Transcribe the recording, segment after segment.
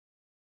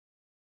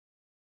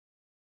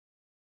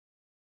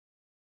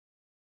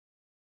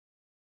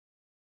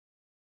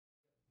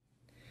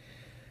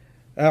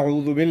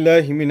أعوذ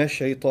بالله من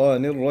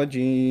الشيطان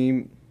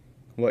الرجيم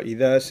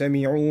وإذا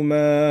سمعوا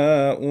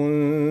ما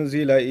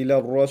أنزل إلى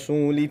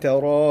الرسول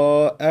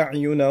ترى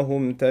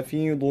أعينهم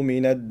تفيض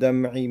من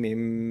الدمع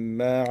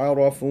مما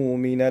عرفوا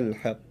من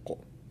الحق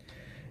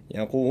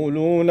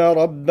يقولون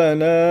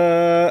ربنا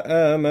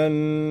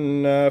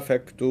آمنا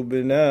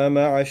فاكتبنا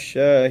مع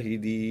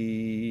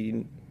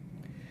الشاهدين.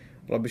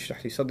 رب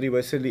اشرح لي صدري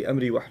ويسر لي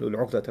أمري واحلل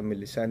عقدة من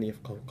لساني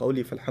يفقهوا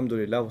قولي فالحمد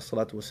لله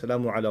والصلاة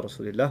والسلام على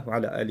رسول الله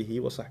وعلى آله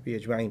وصحبه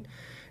أجمعين.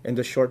 In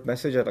this short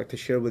message, I'd like to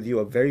share with you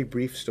a very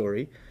brief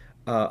story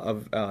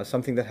of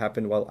something that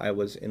happened while I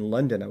was in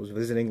London. I was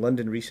visiting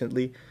London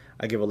recently.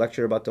 I gave a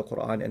lecture about the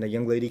Quran, and a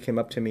young lady came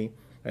up to me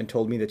and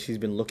told me that she's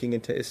been looking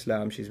into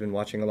Islam. She's been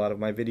watching a lot of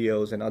my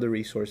videos and other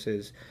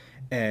resources,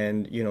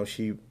 and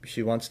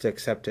she wants to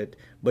accept it,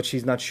 but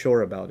she's not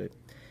sure about it.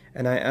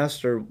 And I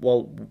asked her,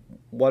 well,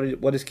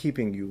 what is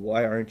keeping you?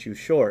 Why aren't you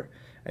sure?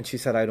 And she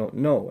said, I don't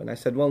know. And I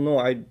said, well, no,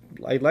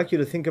 I'd like you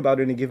to think about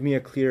it and give me a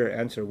clear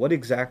answer. What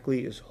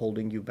exactly is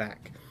holding you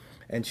back?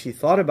 And she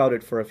thought about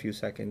it for a few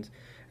seconds,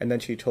 and then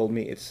she told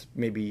me it's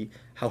maybe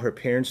how her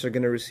parents are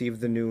going to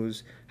receive the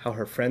news, how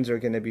her friends are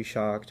going to be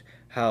shocked,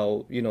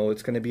 how,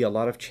 it's going to be a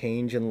lot of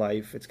change in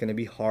life, it's going to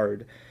be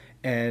hard.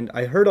 And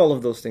I heard all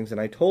of those things, and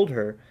I told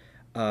her,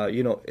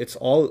 it's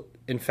all,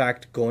 in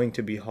fact, going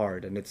to be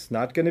hard, and it's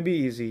not going to be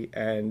easy,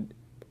 and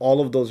all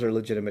of those are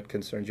legitimate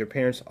concerns. Your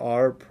parents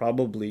are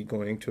probably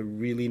going to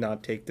really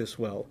not take this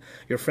well.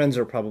 Your friends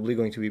are probably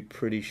going to be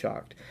pretty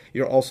shocked.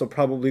 You're also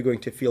probably going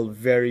to feel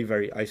very,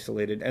 very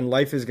isolated, and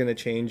life is going to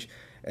change,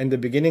 in the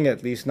beginning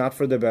at least, not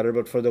for the better,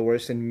 but for the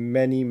worse in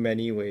many,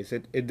 many ways.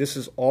 This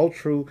is all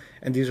true,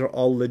 and these are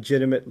all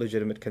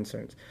legitimate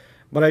concerns.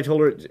 But I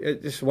told her,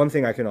 just one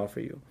thing I can offer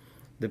you.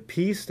 The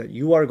peace that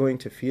you are going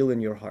to feel in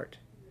your heart,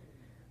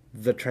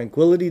 the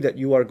tranquility that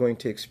you are going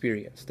to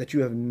experience, that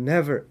you have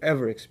never,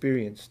 ever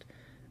experienced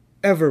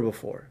ever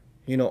before.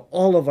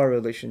 All of our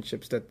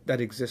relationships that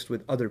exist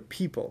with other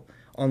people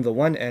on the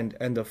one end,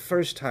 and the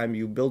first time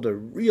you build a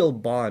real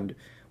bond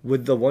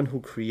with the one who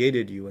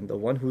created you and the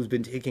one who's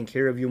been taking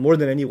care of you more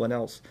than anyone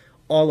else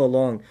all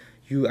along,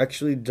 you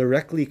actually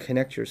directly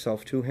connect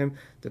yourself to him.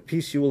 The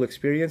peace you will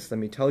experience, let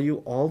me tell you,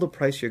 all the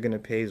price you're going to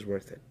pay is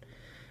worth it.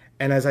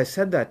 And as I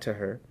said that to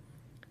her,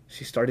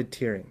 she started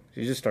tearing.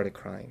 She just started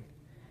crying.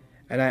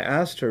 And I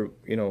asked her,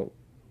 you know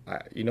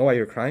why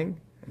you're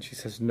crying? And she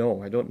says,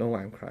 no, I don't know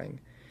why I'm crying.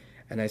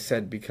 And I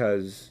said,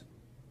 because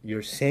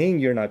you're saying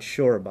you're not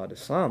sure about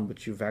Islam,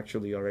 but you've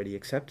actually already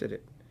accepted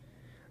it.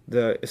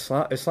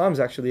 Islam's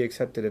actually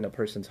accepted in a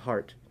person's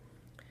heart.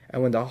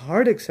 And when the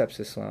heart accepts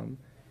Islam,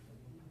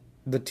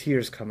 the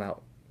tears come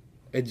out.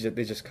 They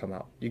just come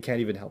out. You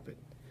can't even help it.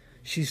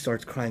 She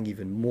starts crying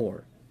even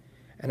more.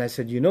 And I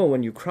said,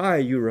 when you cry,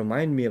 you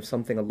remind me of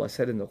something Allah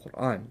said in the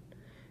Quran.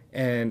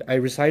 And I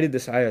recited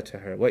this ayah to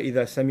her. وَإِذَا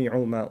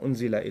سَمِعُوا مَا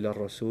أُنزِلَ إِلَى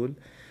الرَّسُولِ.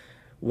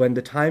 When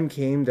the time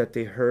came that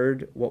they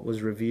heard what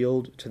was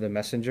revealed to the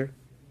messenger,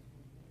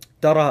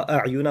 تَرَى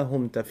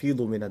أَعْيُنَهُمْ تَفِيضُ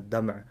مِنَ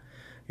الدَّمْعِ.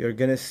 You're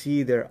going to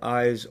see their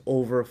eyes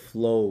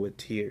overflow with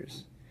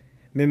tears.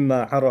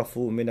 مِمَّا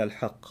عَرَفُوا مِنَ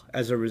الْحَقِّ.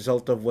 As a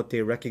result of what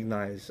they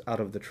recognize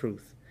out of the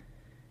truth.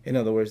 In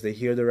other words, they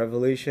hear the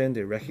revelation,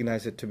 they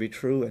recognize it to be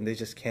true, and they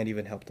just can't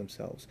even help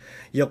themselves.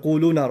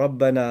 يَقُولُونَ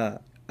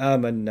رَبَّنَا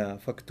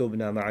آمَنَّا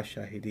فَاكْتُبْنَا مَعَ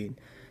الشَّاهِدِينَ.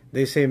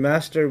 They say,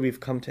 Master, we've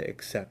come to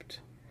accept.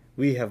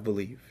 We have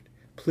believed.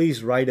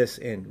 Please write us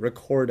in,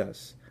 record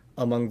us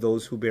among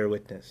those who bear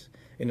witness.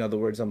 In other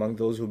words, among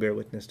those who bear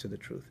witness to the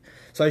truth.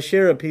 So I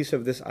share a piece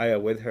of this ayah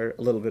with her,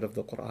 a little bit of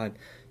the Quran.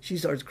 She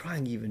starts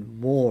crying even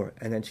more,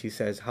 and then she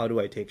says, how do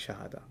I take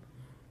Shahada?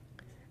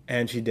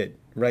 And she did,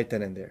 right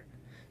then and there.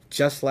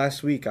 Just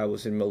last week, I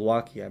was in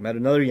Milwaukee. I met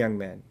another young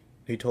man.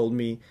 He told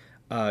me,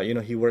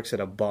 he works at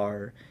a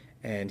bar,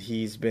 and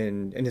he's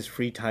been, in his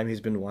free time, he's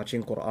been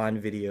watching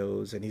Quran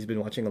videos, and he's been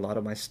watching a lot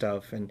of my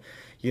stuff, and,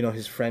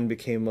 his friend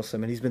became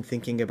Muslim, and he's been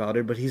thinking about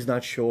it, but he's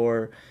not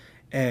sure,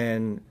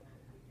 and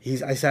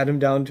I sat him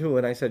down too,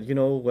 and I said,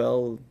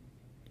 well,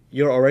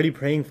 you're already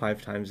praying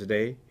 5 times a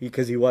day,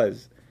 because he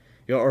was.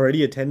 You're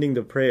already attending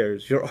the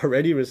prayers. You're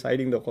already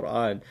reciting the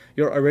Quran.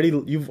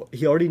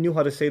 He already knew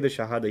how to say the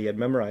Shahada. He had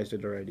memorized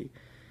it already.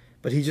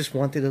 But he just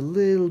wanted a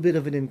little bit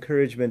of an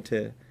encouragement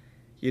to,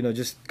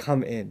 just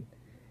come in.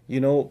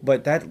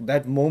 But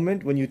that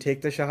moment when you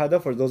take the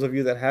Shahada, for those of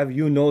you that have,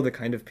 the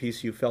kind of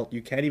peace you felt.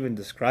 You can't even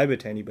describe it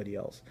to anybody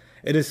else.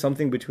 It is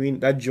something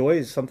that joy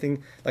is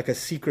something like a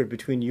secret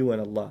between you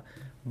and Allah.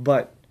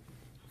 But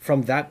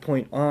from that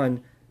point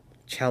on,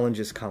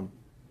 challenges come,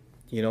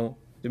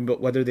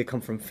 But whether they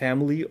come from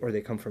family, or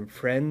they come from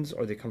friends,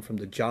 or they come from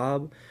the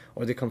job,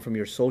 or they come from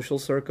your social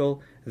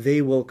circle,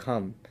 they will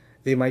come.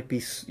 They might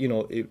be,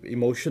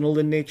 emotional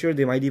in nature.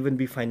 They might even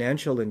be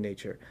financial in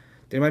nature.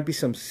 There might be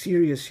some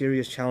serious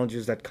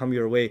challenges that come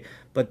your way.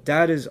 But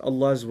that is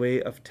Allah's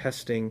way of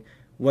testing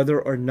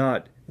whether or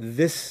not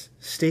this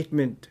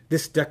statement,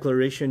 this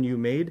declaration you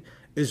made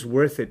is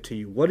worth it to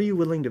you. What are you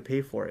willing to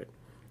pay for it?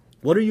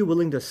 What are you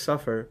willing to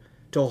suffer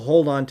to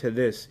hold on to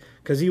this,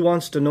 because He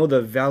wants to know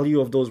the value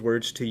of those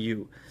words to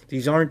you.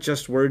 These aren't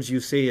just words you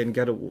say and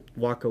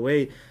walk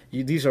away.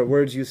 These are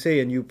words you say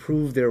and you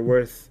prove their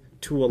worth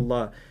to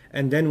Allah.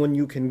 And then when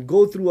you can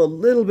go through a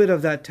little bit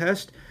of that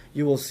test,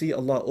 you will see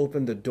Allah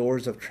open the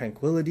doors of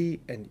tranquility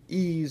and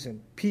ease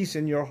and peace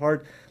in your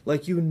heart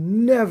like you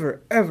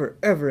never, ever,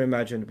 ever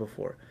imagined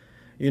before.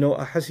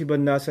 أَحَسِبَ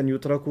النَّاسَ أَن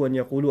يُتْرَكُوا أَن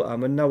يَقُولُوا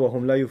آمَنَّا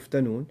وَهُمْ لَا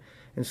يُفْتَنُونَ.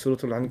 In Surah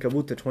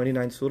Al-Ankabut, the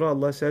 29th surah,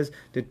 Allah says,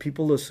 did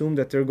people assume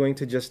that they're going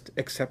to just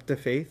accept the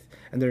faith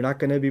and they're not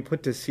going to be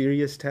put to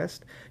serious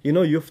test?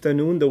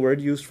 Yuftanun, the word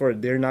used for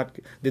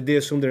did they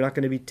assume they're not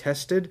going to be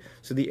tested?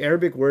 So the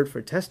Arabic word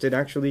for tested,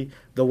 actually,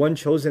 the one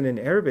chosen in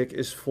Arabic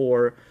is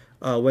for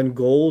when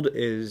gold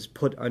is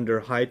put under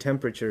high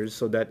temperatures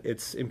so that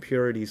its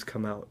impurities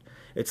come out.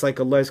 It's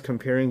like Allah is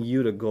comparing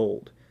you to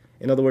gold.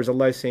 In other words,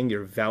 Allah is saying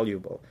you're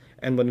valuable.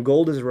 And when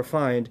gold is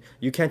refined,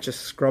 you can't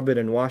just scrub it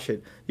and wash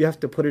it. You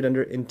have to put it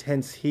under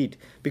intense heat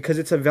because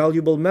it's a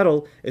valuable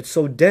metal. It's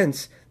so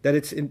dense that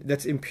its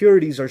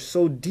impurities are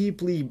so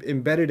deeply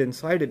embedded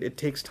inside it. It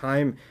takes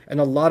time and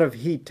a lot of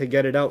heat to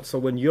get it out. So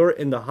when you're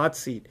in the hot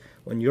seat,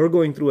 when you're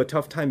going through a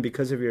tough time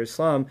because of your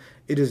Islam,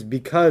 it is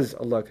because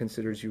Allah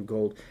considers you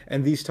gold.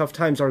 And these tough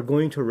times are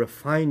going to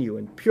refine you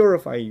and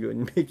purify you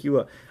and make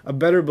you a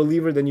better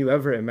believer than you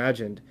ever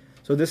imagined.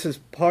 So this is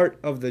part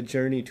of the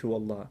journey to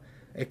Allah.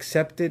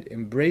 Accept it,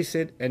 embrace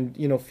it, and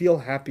feel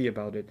happy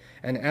about it.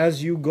 And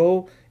as you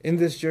go in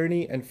this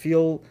journey and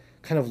feel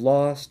kind of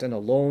lost and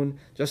alone,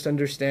 just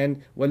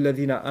understand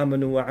وَالَّذِينَ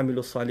آمَنُوا وَعَمِلُوا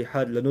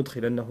الصَّالِحَاتِ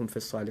لَنُدْخِلَنَّهُمْ فِي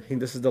الصَّالِحِينَ.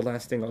 This is the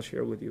last thing I'll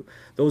share with you.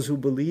 Those who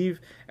believe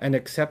and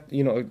accept,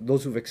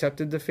 those who've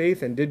accepted the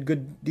faith and did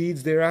good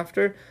deeds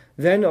thereafter,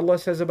 then Allah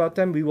says about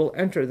them, we will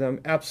enter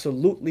them.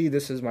 Absolutely,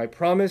 this is my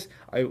promise.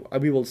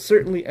 We will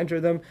certainly enter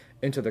them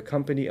into the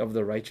company of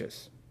the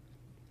righteous.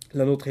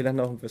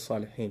 لَنُدْخِلَنَّهُمْ فِي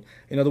الصَّالِحِينَ.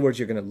 In other words,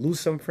 you're going to lose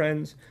some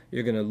friends,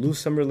 you're going to lose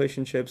some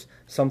relationships,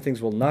 some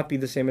things will not be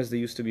the same as they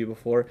used to be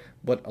before,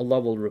 but Allah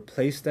will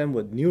replace them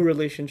with new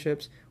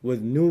relationships, with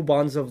new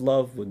bonds of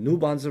love, with new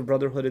bonds of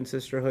brotherhood and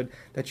sisterhood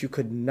that you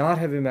could not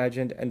have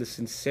imagined, and the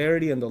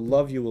sincerity and the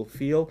love you will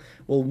feel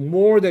will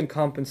more than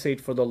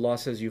compensate for the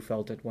losses you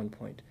felt at one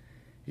point.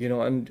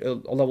 And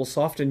Allah will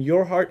soften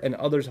your heart and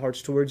others'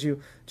 hearts towards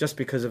you just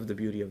because of the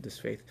beauty of this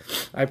faith.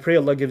 I pray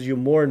Allah gives you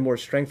more and more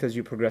strength as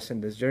you progress in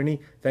this journey.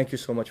 Thank you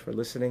so much for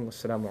listening.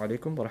 Wassalamu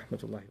alaikum wa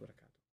rahmatullahi wa barakatuh.